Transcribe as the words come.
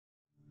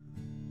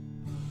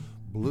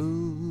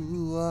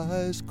Blue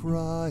eyes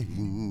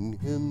crying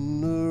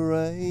in the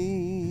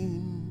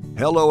rain.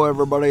 Hello,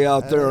 everybody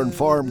out there in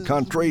farm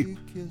country.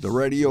 The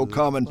radio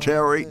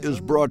commentary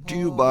is brought to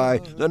you by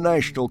the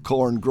National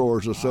Corn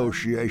Growers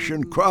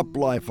Association, Crop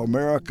Life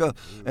America,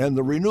 and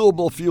the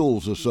Renewable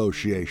Fuels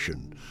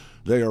Association.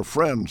 They are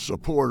friends,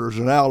 supporters,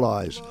 and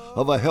allies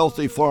of a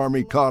healthy farm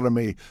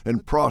economy in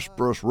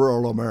prosperous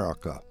rural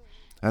America.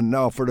 And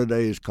now for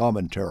today's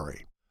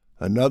commentary.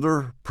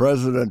 Another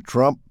President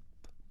Trump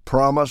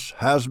promise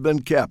has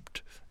been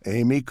kept.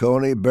 Amy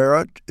Coney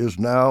Barrett is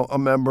now a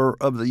member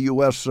of the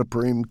U.S.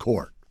 Supreme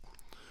Court.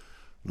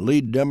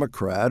 Lead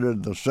Democrat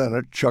in the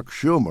Senate, Chuck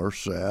Schumer,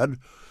 said,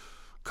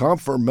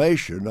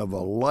 confirmation of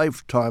a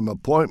lifetime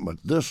appointment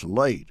this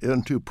late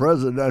into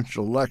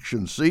presidential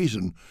election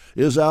season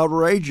is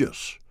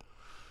outrageous.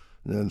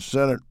 Then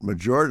Senate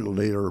Majority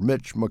Leader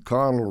Mitch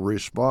McConnell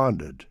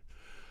responded,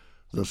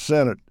 the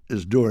Senate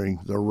is doing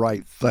the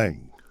right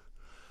thing.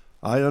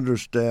 I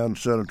understand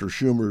Senator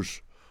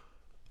Schumer's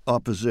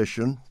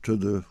opposition to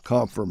the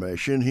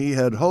confirmation. He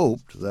had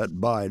hoped that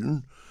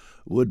Biden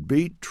would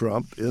beat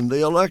Trump in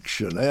the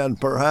election,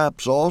 and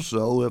perhaps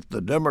also if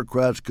the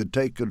Democrats could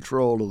take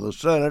control of the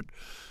Senate,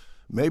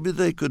 maybe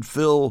they could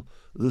fill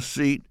the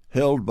seat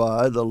held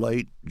by the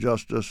late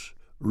Justice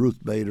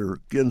Ruth Bader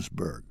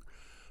Ginsburg.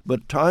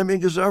 But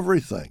timing is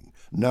everything.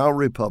 Now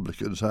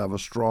Republicans have a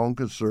strong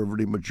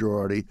conservative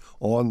majority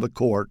on the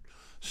court,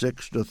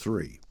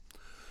 6-3.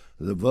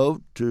 The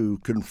vote to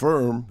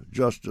confirm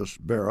Justice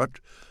Barrett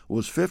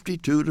was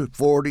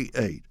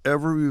 52-48.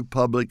 Every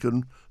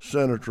Republican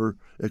senator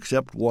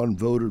except one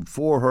voted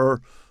for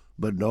her,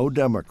 but no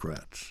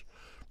Democrats.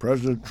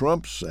 President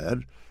Trump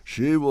said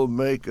she will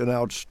make an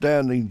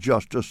outstanding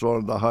justice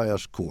on the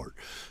highest court.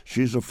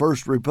 She's the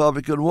first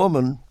Republican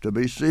woman to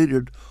be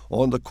seated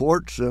on the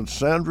court since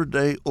Sandra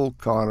Day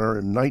O'Connor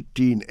in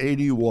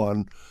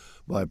 1981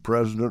 by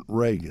President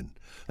Reagan.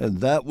 And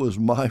that was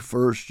my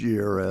first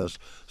year as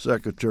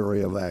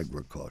Secretary of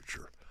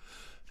Agriculture.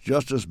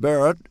 Justice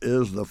Barrett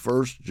is the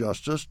first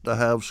justice to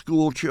have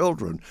school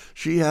children.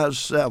 She has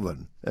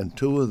 7, and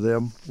 2 of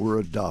them were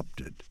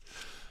adopted.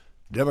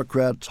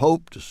 Democrats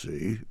hope to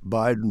see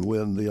Biden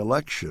win the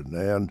election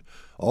and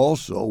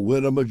also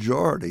win a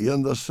majority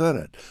in the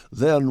Senate.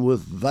 Then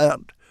with that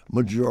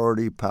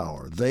majority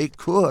power, they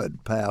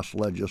could pass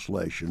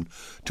legislation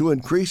to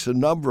increase the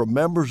number of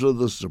members of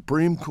the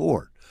Supreme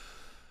Court.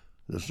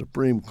 The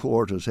Supreme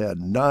Court has had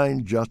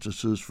 9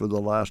 justices for the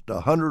last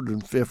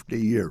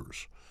 150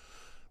 years.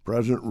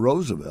 President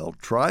Roosevelt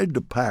tried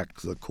to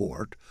pack the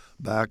court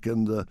back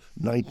in the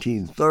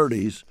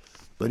 1930s,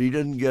 but he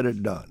didn't get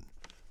it done.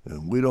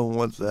 And we don't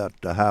want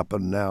that to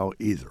happen now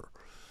either.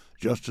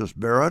 Justice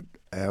Barrett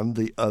and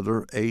the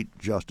other 8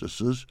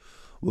 justices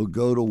will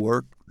go to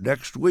work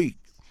next week.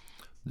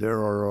 There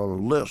are a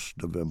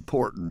list of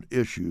important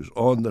issues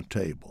on the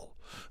table,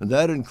 and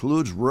that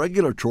includes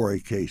regulatory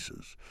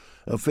cases,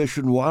 a Fish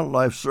and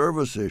Wildlife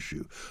Service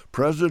issue.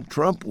 President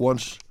Trump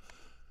wants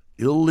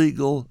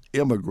illegal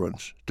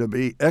immigrants to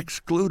be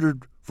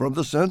excluded from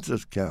the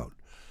census count.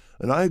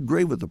 And I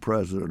agree with the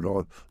president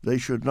on they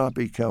should not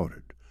be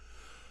counted.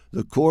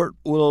 The court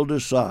will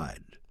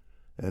decide,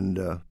 and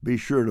be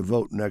sure to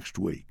vote next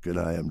week. And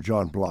I am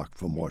John Block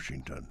from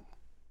Washington.